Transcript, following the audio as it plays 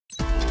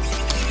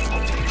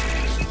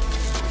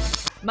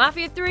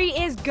Mafia 3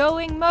 is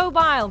going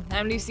mobile.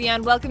 I'm Lucy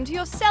and welcome to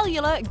your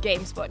cellular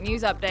GameSpot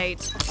news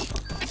update.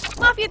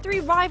 Mafia 3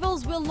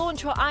 Rivals will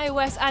launch for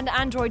iOS and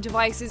Android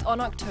devices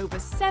on October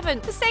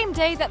 7th, the same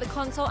day that the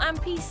console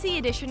and PC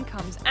edition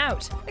comes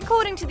out.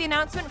 According to the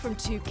announcement from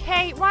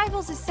 2K,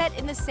 Rivals is set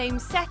in the same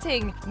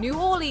setting, New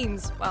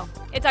Orleans. Well,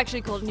 it's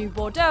actually called New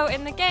Bordeaux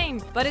in the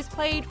game, but is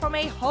played from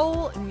a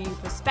whole new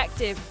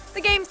perspective.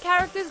 The game's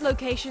characters,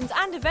 locations,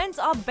 and events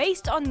are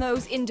based on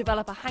those in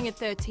developer Hangar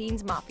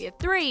 13's Mafia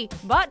 3,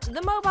 but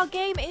the mobile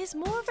game is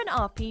more of an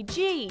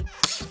RPG.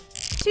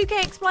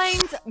 2K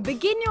explains,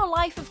 begin your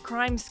life of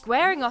crime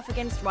squaring off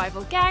against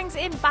rival gangs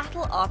in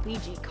battle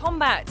RPG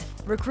combat.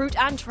 Recruit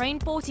and train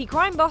 40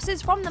 crime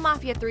bosses from the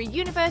Mafia 3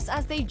 universe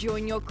as they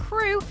join your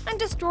crew and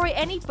destroy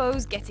any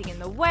foes getting in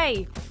the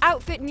way.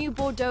 Outfit New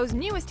Bordeaux's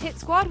newest hit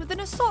squad with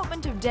an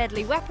assortment of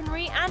deadly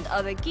weaponry and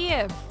other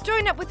gear.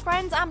 Join up with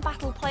friends and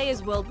battle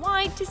players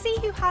worldwide to see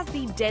who has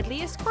the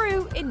deadliest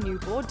crew in New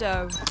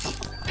Bordeaux.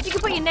 You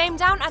can put your name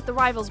down at the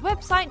Rivals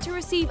website to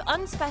receive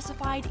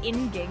unspecified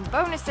in-game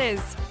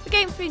bonuses. The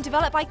game's been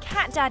developed by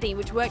Cat Daddy,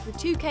 which worked with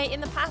 2K in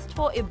the past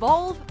for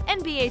Evolve,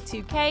 NBA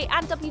 2K,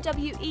 and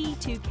WWE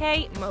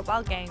 2K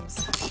mobile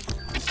games.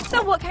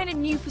 So what kind of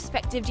new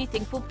perspective do you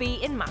think will be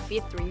in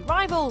Mafia 3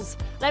 Rivals?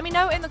 Let me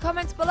know in the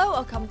comments below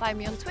or come find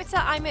me on Twitter.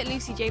 I'm at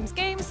Lucy James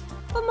Games.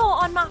 For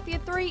more on Mafia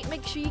 3,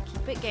 make sure you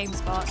keep it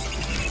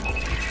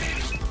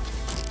GameSpot.